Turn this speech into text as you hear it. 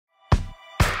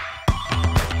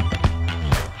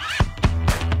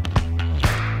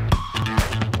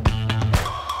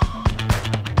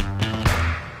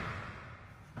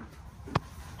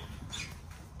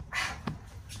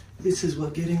This is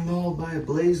what getting mauled by a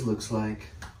blaze looks like.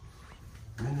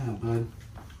 I know, bud.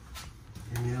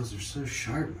 Your nails are so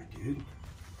sharp, my dude.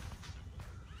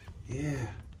 Yeah.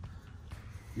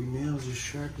 Your nails are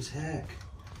sharp as heck.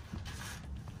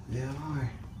 They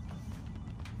are.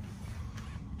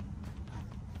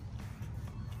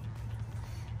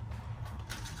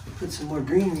 I'll put some more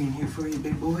greenery in here for you,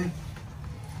 big boy.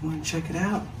 You want to check it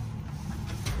out?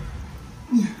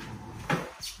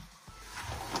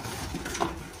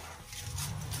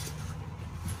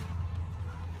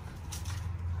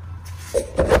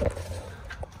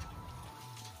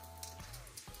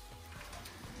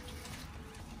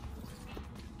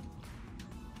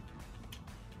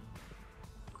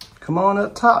 Come on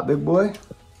up top, big boy.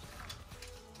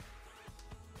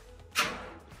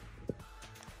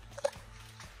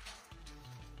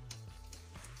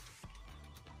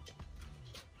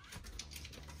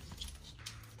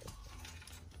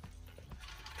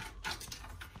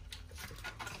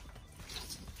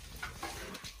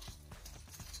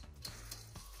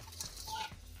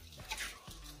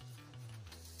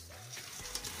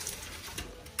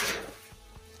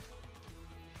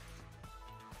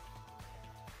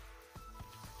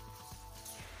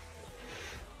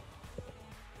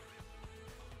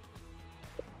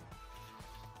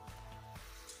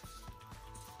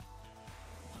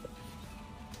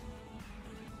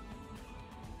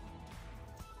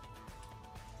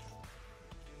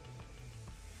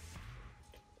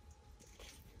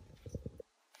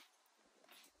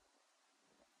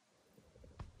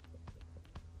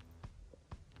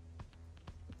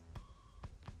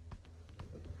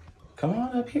 Come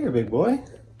on up here, big boy.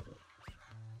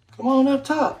 Come on up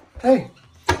top. Hey.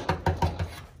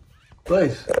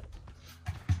 Blaze.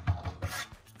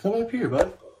 Come up here,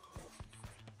 bud.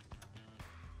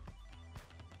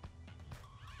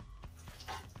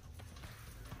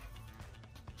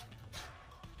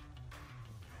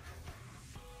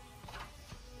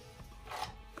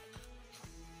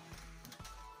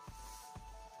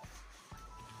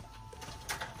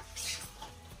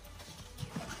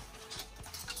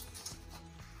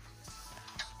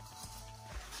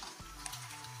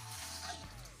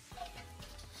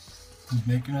 He's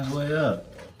making his way up.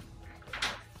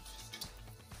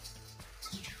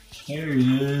 There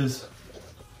he is.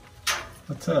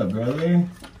 What's up, brother?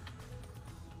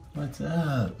 What's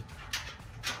up?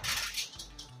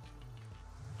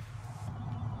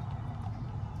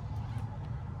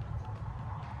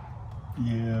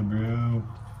 Yeah, bro.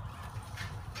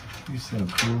 You're so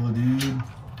cool, dude.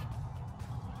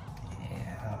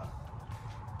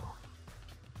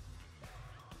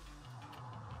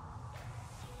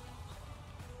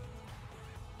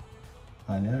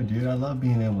 I know, dude. I love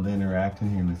being able to interact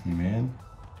in here with you, man.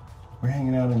 We're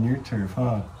hanging out on your turf,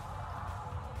 huh?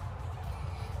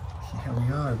 Here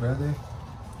we are, brother.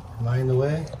 Am I in the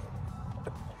way?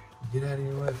 Get out of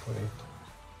your way for you.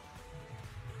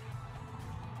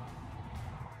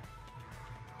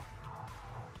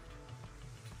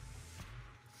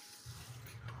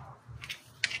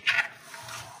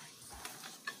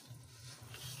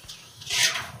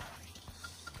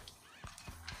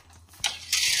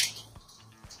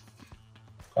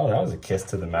 Oh, that was a kiss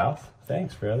to the mouth.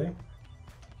 Thanks, brother.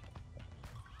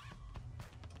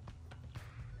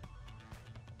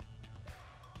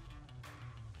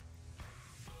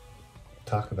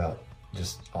 Talk about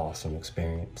just awesome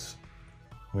experience.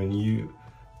 When you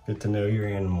get to know your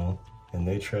animal and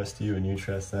they trust you and you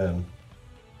trust them,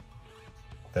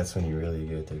 that's when you really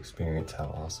get to experience how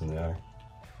awesome they are.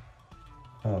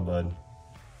 Oh, bud.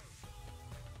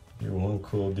 You're one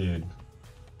cool dude.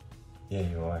 Yeah,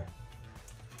 you are.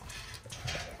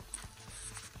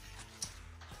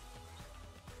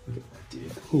 Look at that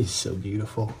dude. He's so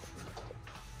beautiful.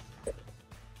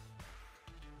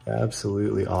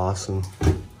 Absolutely awesome.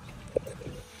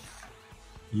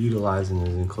 Utilizing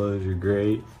his enclosure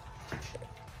great.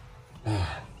 Man,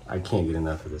 I can't get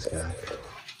enough of this guy.